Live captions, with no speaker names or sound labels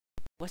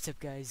What's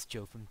up guys,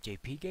 Joe from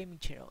JP Gaming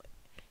Channel,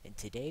 and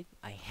today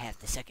I have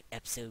the second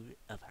episode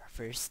of our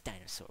first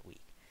Dinosaur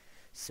Week.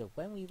 So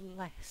when we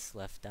last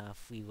left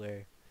off, we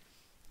were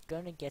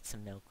gonna get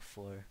some milk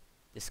for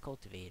this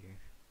cultivator.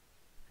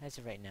 As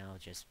of right now, I'll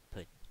just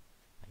put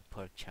my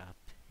pork chop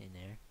in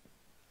there.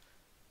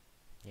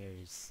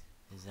 There's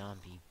a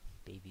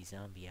baby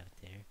zombie out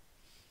there.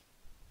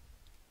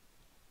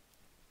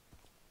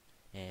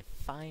 And it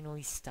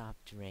finally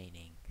stopped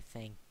raining,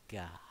 thank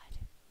God.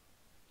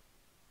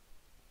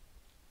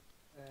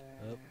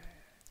 Oh,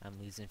 I'm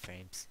losing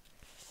frames.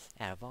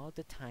 Out of all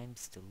the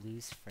times to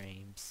lose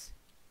frames,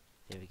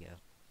 there we go.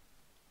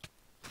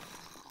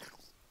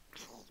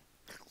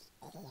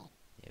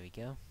 There we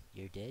go.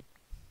 You're dead.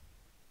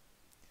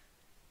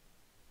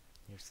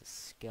 There's a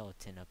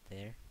skeleton up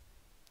there.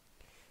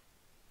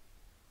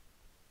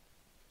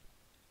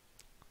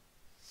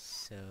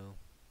 So,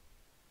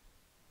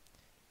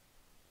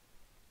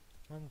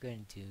 what I'm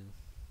going to do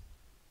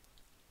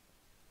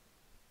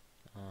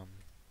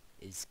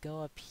is go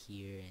up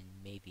here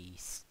and maybe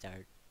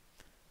start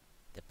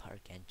the park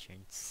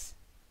entrance.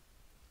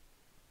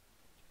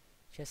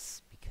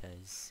 Just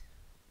because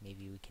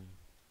maybe we can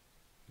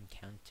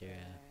encounter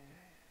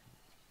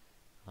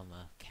a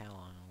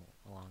cow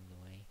along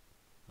the way.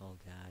 Oh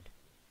god.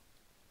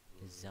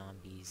 The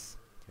zombies,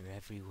 they're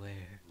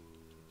everywhere.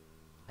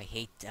 I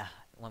hate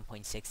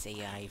 1.6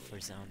 AI for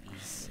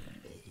zombies.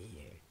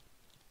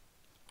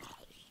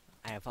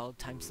 I have all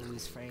times to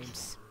lose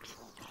frames.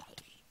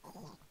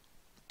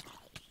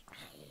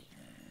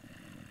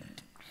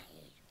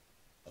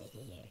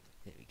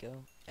 There we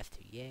go.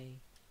 F3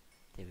 yay.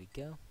 There we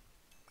go.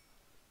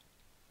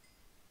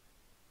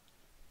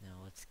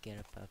 Now let's get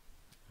up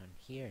on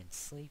here and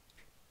sleep.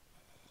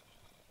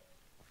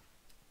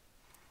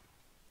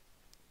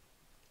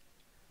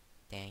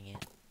 Dang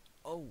it.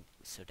 Oh,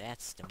 so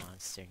that's the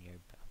monster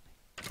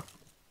nearby.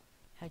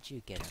 How'd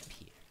you get up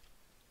here?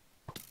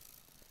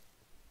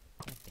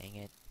 God dang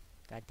it.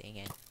 God dang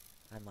it.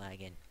 I'm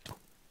lagging.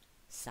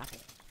 Stop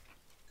it.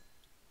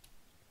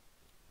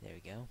 There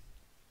we go.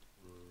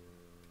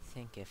 I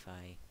think if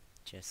I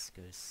just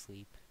go to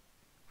sleep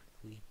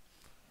quickly,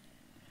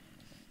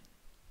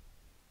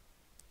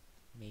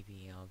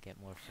 maybe I'll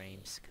get more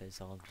frames because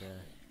all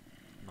the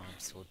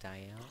mobs will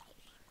die out.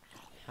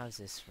 How's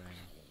this run?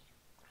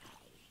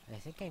 I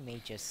think I may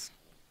just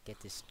get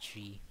this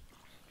tree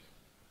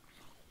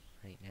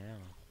right now,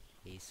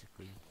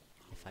 basically,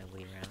 if I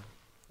wait around.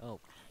 Oh.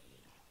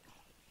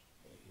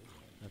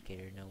 Okay,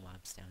 there are no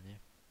mobs down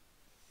there.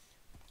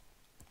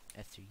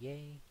 F3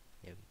 yay.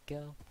 There we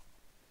go.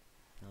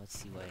 Now let's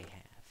see what I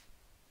have.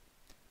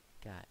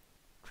 Got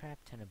a crap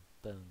ton of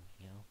bone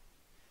meal,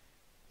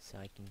 so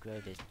I can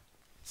grow the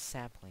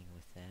sapling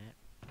with that.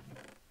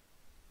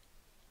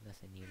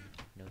 Nothing new,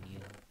 no new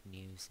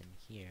news in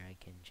here. I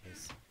can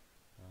just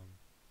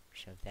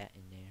shove that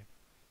in there.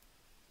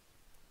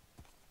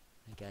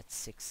 I got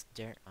 6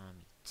 dirt on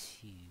me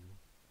too.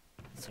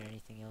 Is there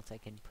anything else I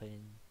can put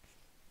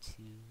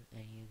into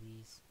any of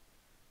these?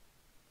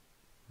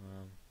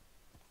 No.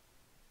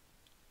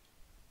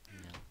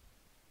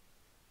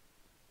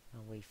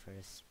 I'll wait for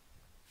us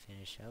to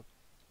finish up.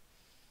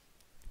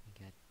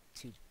 We got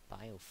 2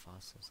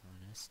 biofossils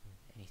on us.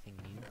 Anything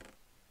new?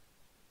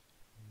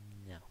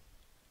 No.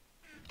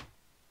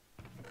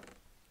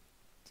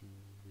 Do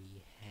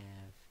we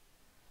have...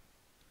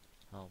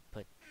 I'll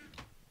put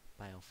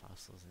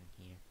biofossils in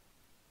here.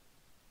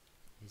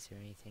 Is there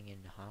anything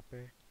in the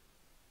hopper?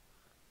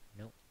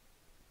 Nope.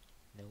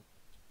 Nope.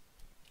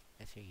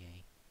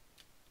 F3A.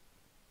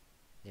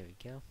 There we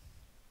go.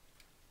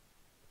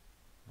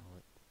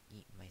 I'll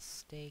eat my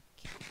steak.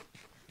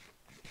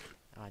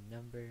 Odd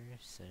number,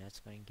 so that's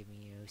going to give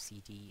me an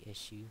OCD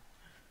issue.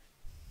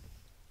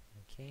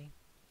 Okay.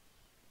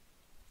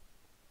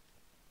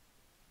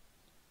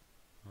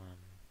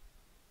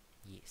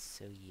 Yes,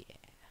 so yeah.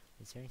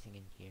 Is there anything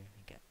in here?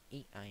 I got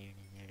 8 iron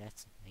in there,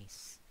 that's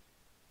nice.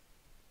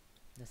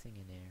 Nothing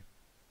in there.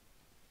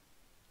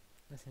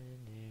 Nothing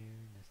in there,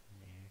 nothing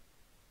there.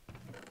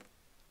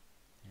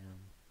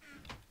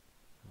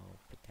 I'll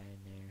put that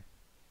in there.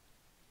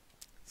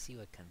 See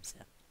what comes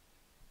up.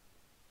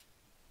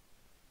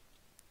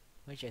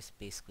 We're just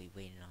basically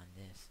waiting on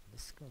this.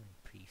 This is going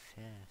pretty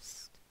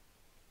fast.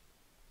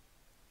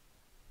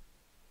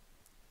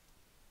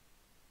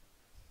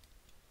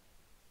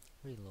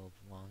 Wait a little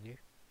longer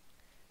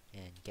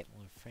and get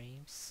more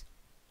frames.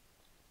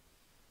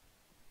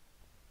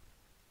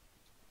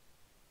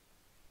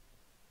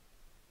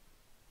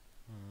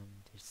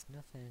 There's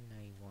nothing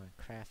I want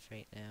to craft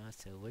right now,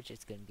 so we're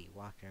just gonna be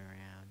walking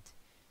around.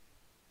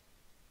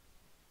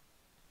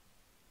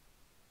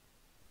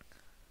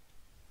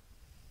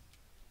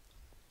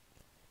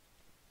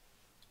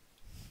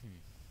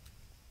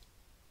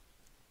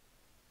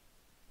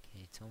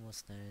 Okay, it's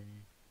almost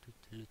done.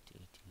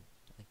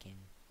 I can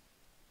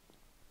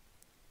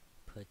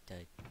put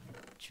the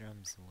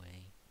drums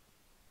away.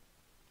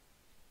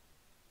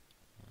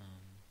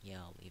 Yeah,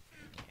 I'll leave it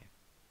in there.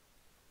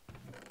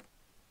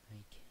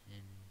 I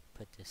can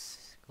put the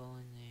skull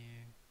in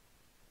there.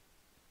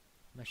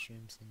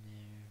 mushrooms in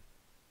there,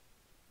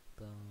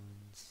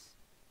 bones,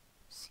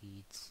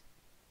 seeds,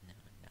 no,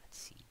 not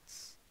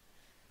seeds.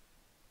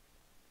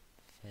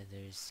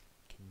 Feathers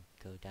can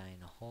go die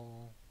in a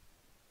hole.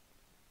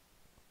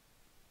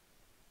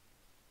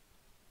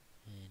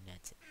 And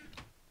that's it.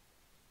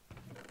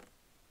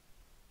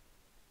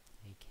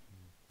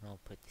 I'll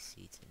put the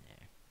seeds in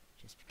there,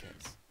 just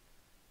because.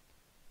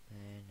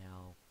 And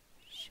I'll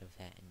shove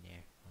that in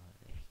there.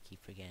 I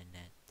keep forgetting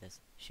that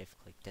shift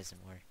click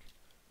doesn't work.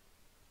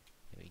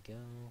 There we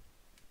go.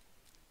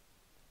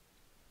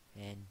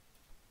 And,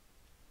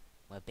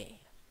 well, bam.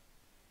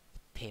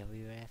 The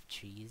Paleograph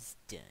tree is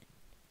done.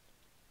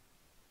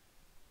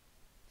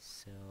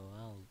 So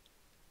I'll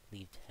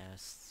leave the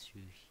house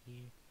through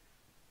here.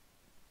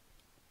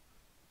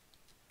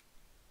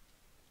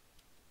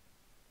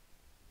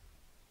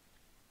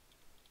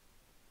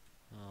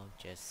 I'll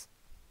just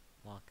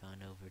walk on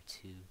over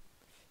to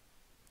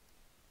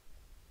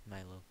my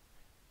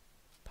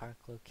park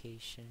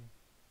location.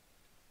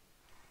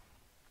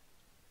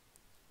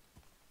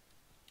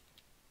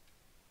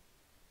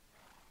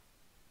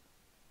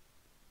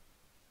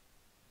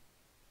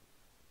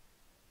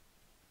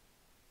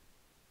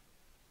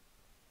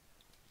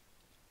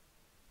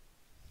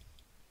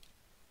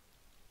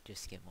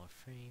 Just get more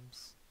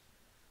frames.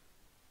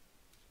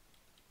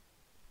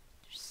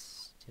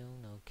 There's still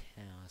no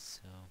cows,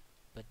 so...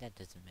 but that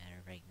doesn't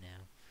matter right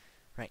now.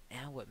 Right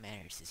now what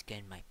matters is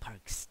getting my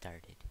park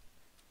started.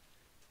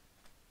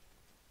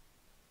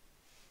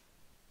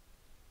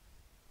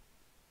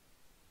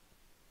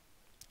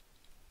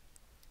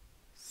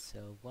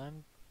 So what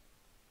I'm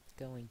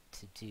going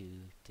to do,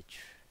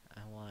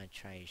 I want to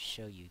try to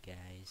show you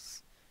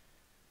guys.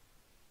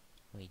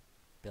 We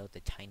built a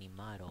tiny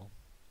model.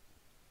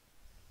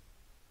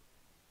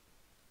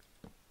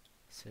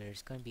 So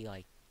there's going to be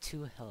like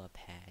 2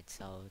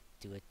 helipads. I'll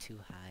do it 2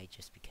 high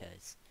just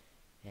because.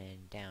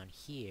 And down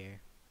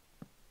here,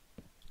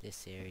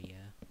 this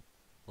area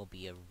will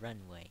be a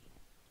runway,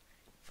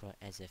 for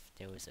as if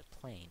there was a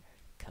plane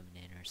coming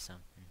in or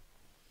something.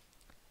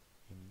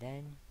 And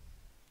then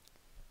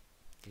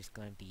there's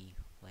going to be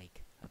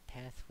like a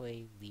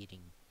pathway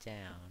leading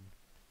down,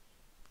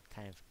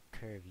 kind of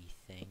curvy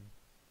thing,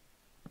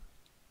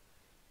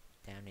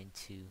 down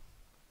into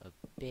a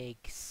big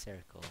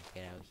circle.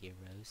 Get out here,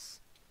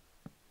 Rose.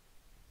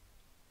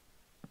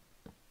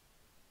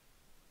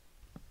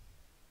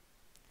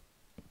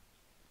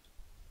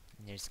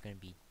 And there's going to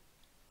be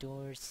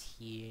doors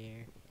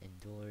here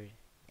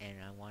and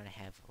I want to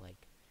have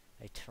like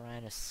a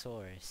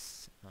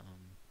Tyrannosaurus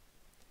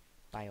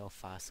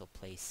biofossil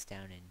placed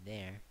down in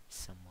there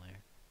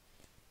somewhere.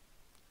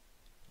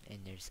 And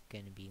there's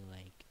going to be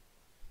like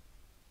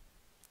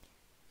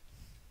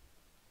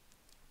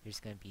there's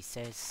going to be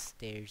set of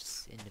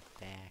stairs in the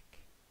back.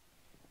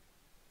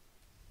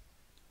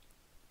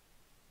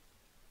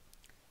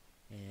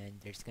 And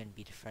there's going to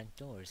be the front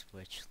doors,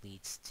 which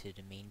leads to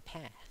the main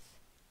path.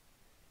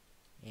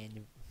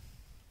 And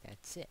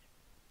that's it.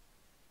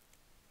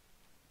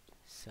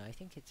 So I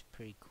think it's a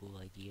pretty cool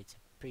idea. It's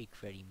a pretty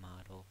cruddy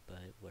model, but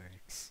it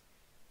works.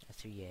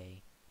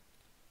 F3A.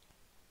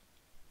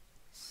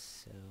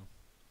 So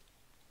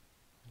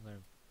I'm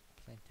gonna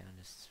plant down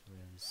this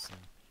rose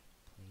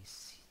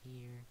someplace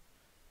here.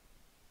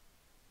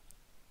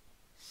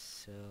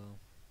 So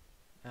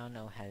I don't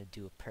know how to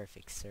do a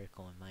perfect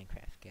circle in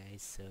Minecraft,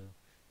 guys, so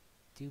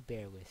do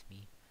bear with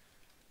me.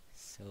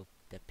 So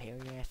the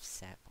Paleograph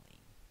sapling.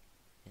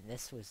 And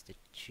this was the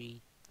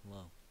tree,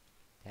 whoa,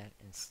 that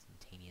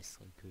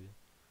instantaneously grew.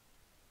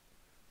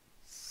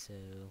 So,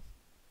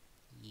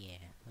 yeah,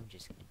 I'm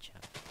just gonna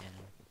chop it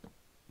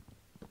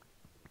down.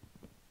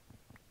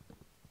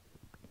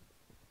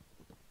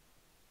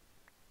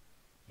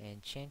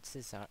 And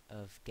chances are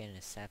of getting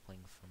a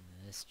sapling from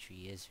this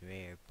tree is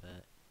rare,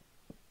 but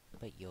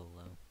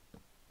YOLO.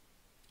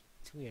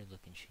 It's a weird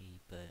looking tree,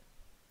 but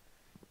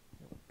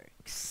it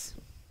works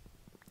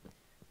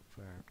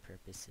for our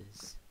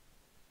purposes.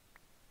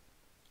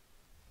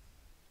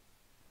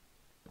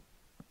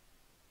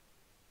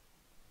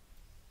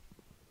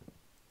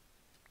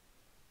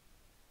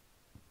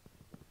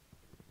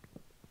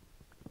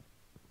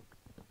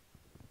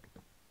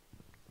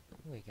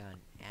 We got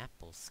an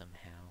apple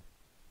somehow.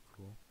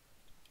 Cool.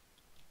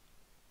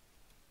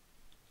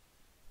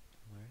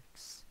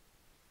 Works.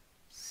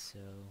 So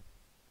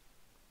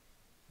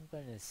I'm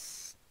gonna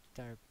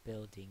start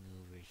building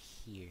over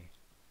here.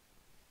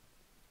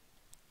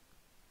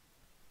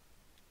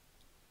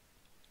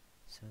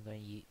 So I'm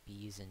going to be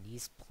using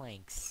these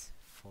planks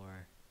for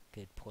a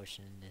good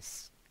portion of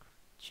this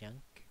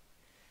junk.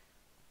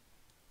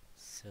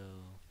 So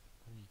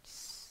let me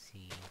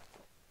see.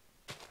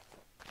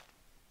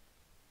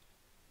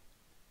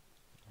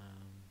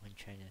 I'm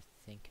trying to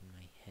think in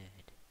my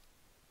head.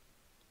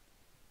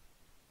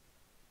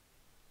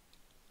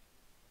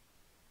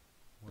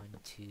 One,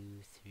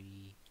 two,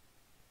 three,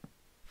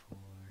 4,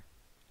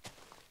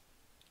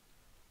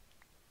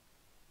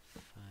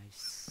 5,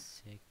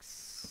 6,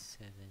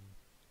 7,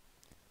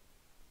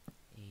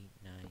 8,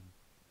 9,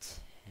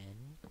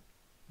 10,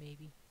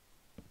 maybe?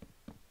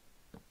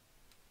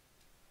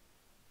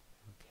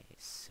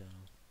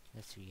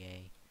 entry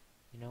A.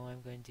 You know what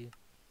I'm going to do?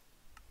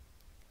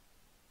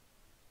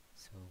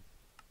 So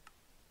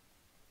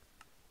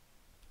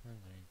I'm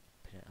going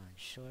to put it on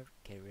short,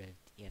 get rid of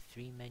the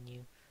F3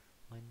 menu.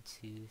 1,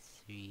 2,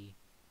 3,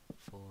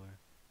 4.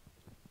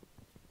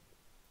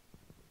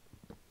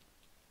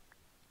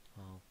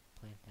 I'll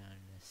plant down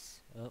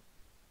this. Oh,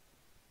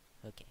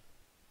 okay.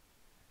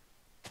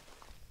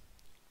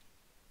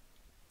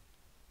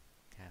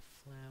 Got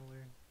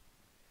flower.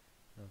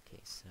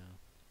 Okay, so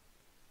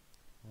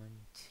 1,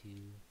 2,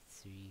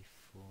 3,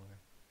 4,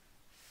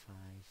 5,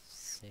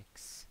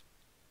 6,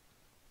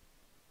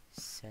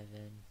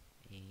 7,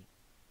 8,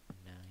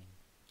 9,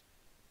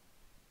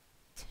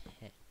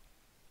 10.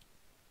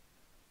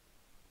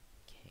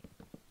 Okay.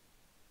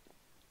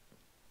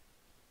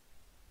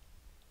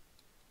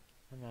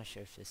 I'm not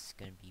sure if this is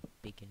gonna be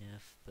big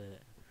enough,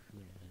 but who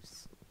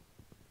knows.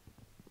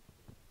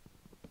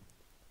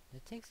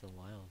 It takes a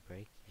while to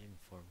break even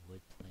for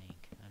wood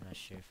plank. I'm not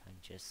sure if I'm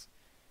just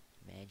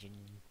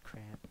imagining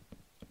crap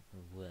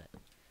or what.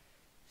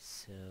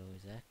 So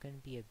is that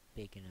gonna be a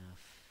big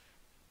enough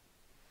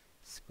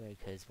square?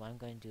 Because what I'm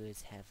gonna do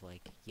is have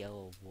like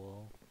yellow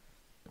wool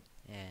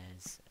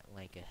as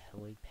like a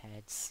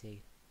helipad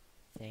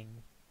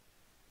thing.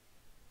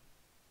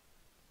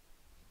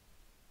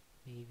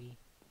 Maybe.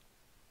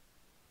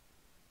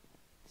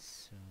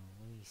 So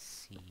let me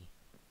see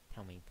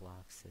how many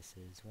blocks this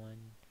is.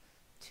 1,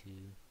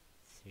 2,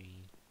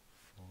 3,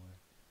 4,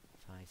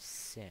 5,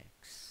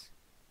 6.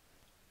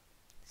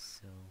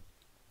 So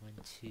 1,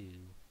 2,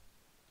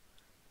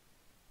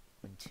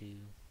 1, 2,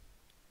 1,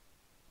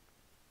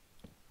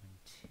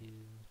 2.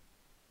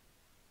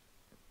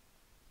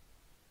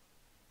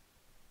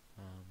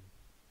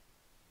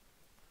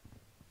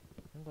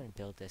 I'm going to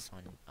build this on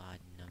an odd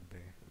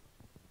number.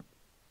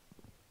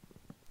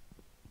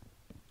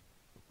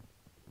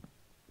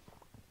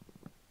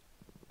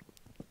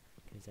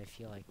 Because I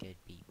feel like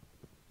it'd be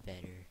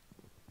better.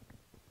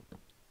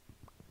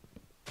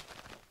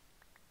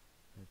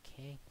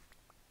 Okay.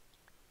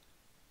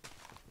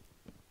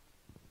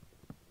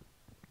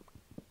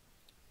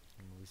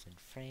 I'm losing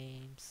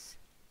frames.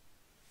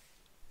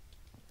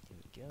 There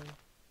we go.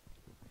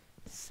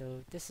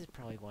 So this is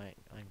probably what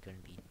I'm going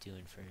to be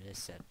doing for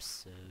this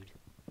episode.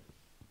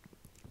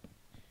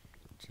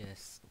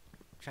 Just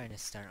trying to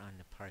start on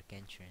the park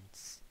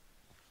entrance.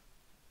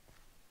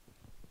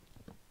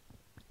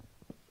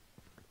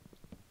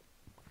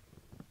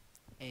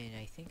 And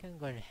I think I'm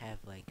going to have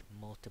like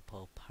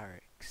multiple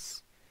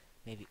parks.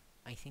 Maybe,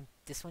 I think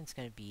this one's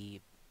going to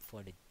be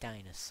for the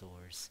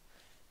dinosaurs.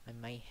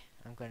 I'm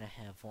going to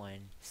have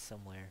one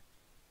somewhere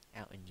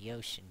out in the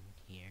ocean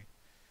here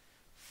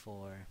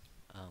for,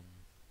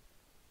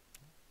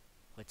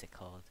 what's it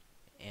called?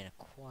 An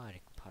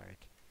aquatic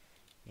park.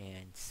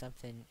 And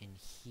something in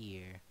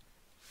here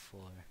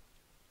for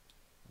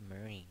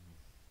marine.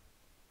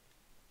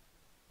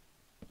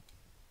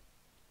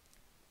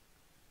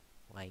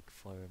 Like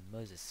for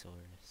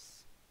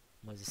mosasaurs.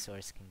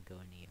 Mosasaurs can go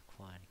in the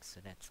aquatic, so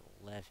that's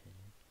 11.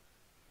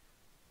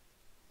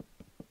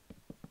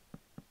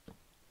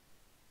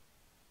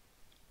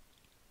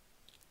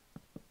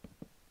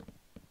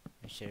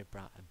 I should have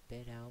brought a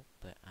bed out,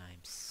 but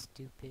I'm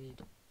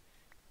stupid.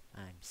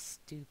 I'm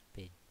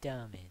stupid,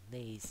 dumb, and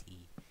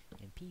lazy.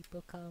 And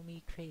people call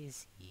me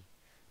crazy.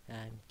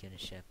 I'm gonna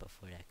shut up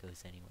before that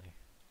goes anywhere.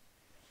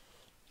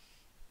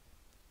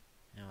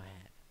 I don't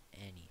have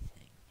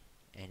anything.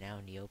 And out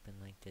in the open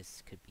like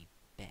this could be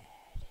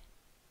bad.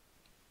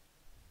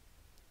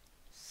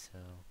 So,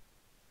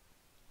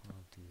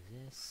 I'll do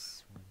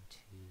this. 1, 2,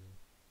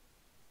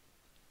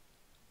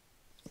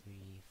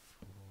 3,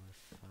 4,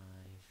 5,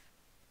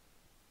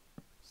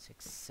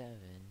 6,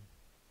 7.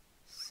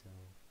 So,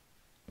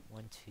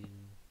 1, 2,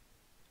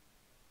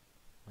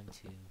 1,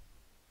 2,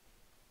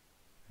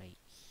 right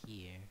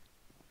here.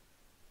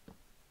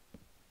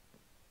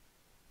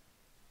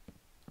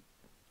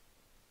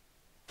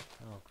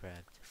 I'll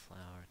grab the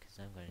flower because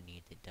I'm going to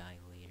need to dye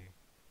later.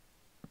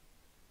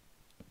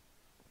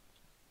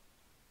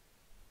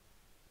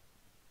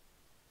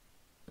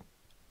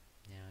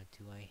 Now,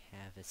 do I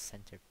have a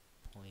center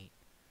point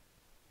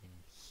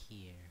in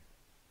here?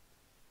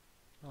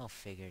 I'll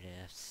figure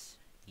this,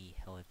 the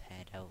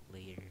helipad, out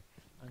later.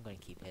 I'm going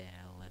to keep it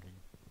at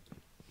 11.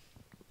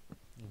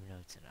 Even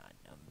though it's an odd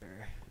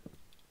number.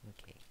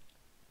 Okay.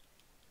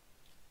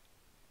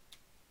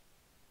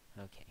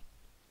 Okay.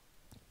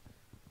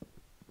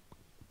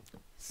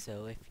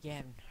 So, if you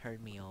haven't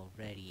heard me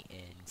already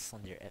in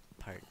Slender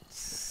Part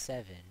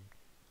 7,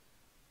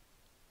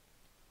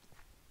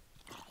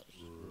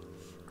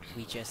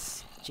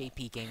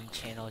 JP Gaming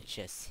Channel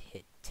just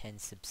hit 10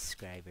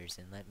 subscribers,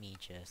 and let me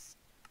just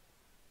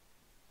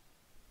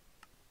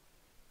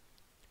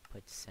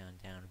put the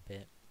sound down a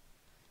bit.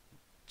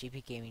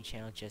 JP Gaming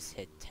Channel just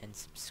hit 10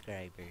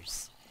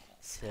 subscribers,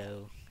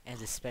 so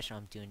as a special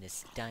I'm doing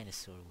this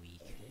Dinosaur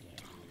Week.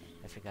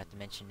 I forgot to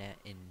mention that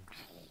in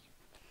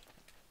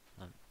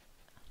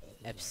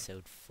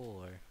episode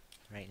 4.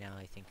 Right now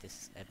I think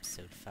this is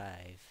episode 5.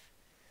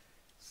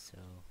 So,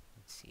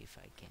 let's see if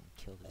I can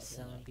kill the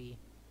zombie.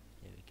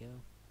 There we go.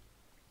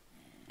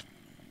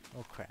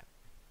 Oh crap.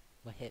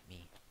 What hit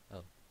me?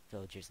 Oh,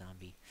 villager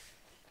zombie.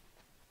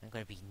 I'm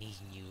gonna be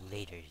needing you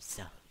later,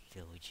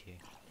 villager.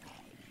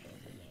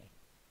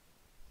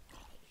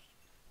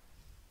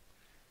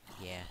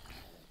 Yeah,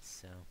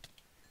 so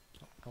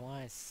I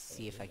want to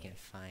see if I can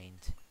find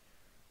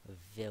a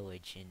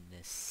village in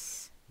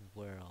this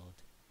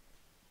world.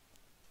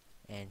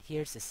 And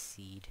here's a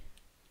seed,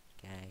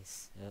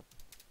 guys. Oh.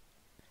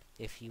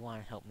 If you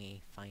want to help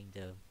me find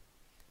a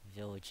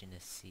village in a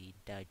seed,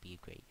 that would be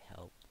a great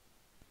help.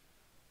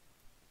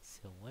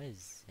 So what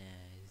is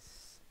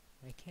this?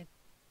 I can't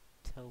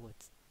tell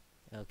what's...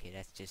 Okay,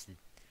 that's just a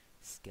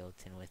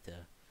skeleton with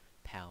a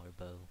power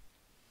bow.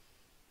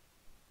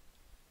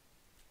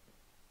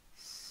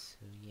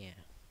 So yeah.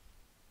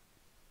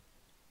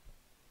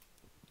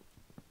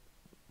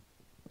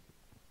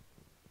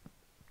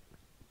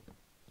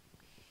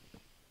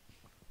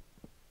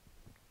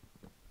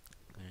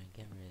 I'm gonna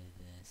get rid of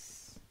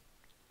this.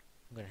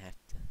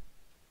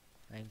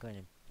 I'm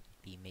gonna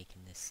be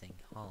making this thing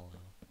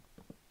hollow.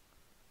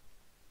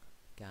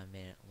 Got a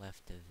minute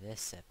left of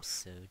this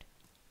episode.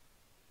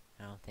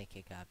 I don't think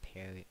it got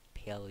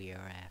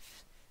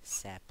paleograph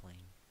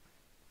sapling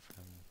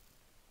from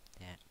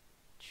that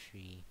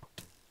tree.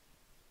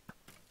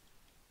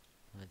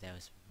 Oh, that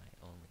was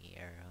my only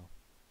arrow.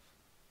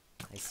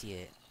 I see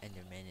an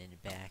Enderman in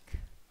the back.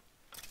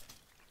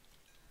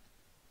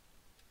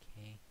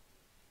 Okay.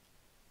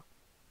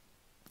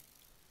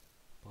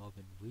 Bob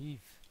and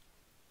weave.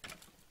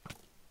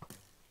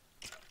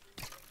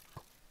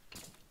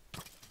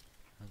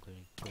 I'm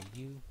gonna kill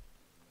you.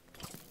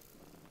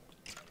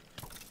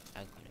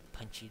 I'm gonna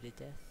punch you to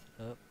death.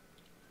 Oh.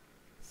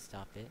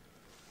 Stop it.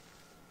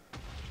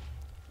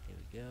 There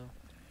we go.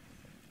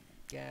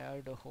 Get out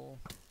of the hole.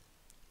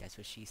 That's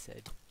what she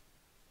said.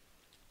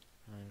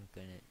 I'm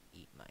gonna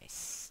eat my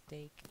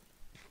steak.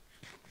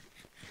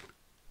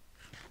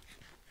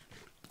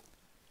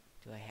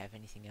 Do I have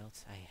anything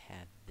else? I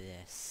have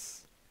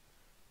this.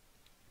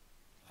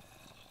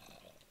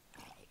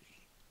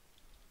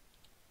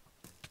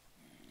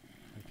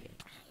 Okay.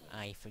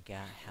 I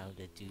forgot how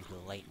to do the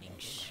lightning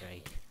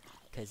strike.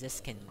 Cause this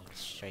can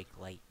strike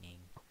lightning.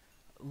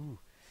 Ooh.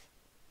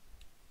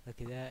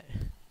 Look at that.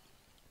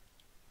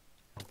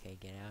 Okay,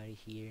 get out of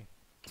here.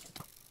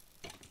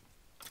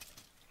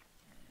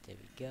 There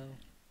we go.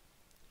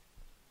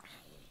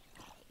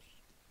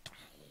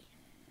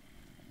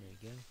 There we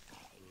go.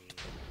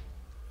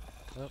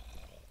 Oh.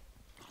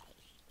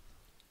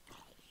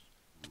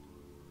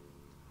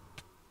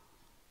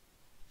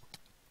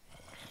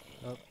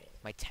 Oh,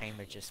 my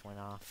timer just went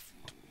off.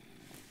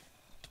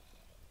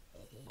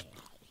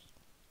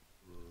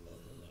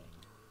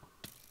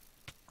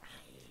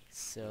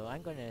 So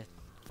I'm gonna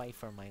fight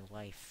for my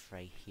life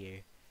right here.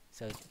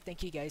 So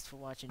thank you guys for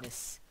watching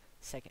this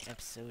second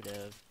episode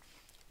of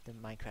the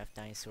Minecraft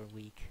Dinosaur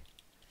Week.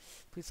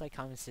 Please like,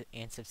 comment,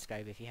 and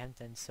subscribe if you haven't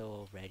done so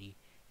already.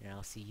 And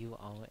I'll see you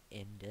all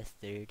in the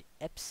third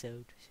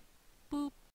episode. Boop!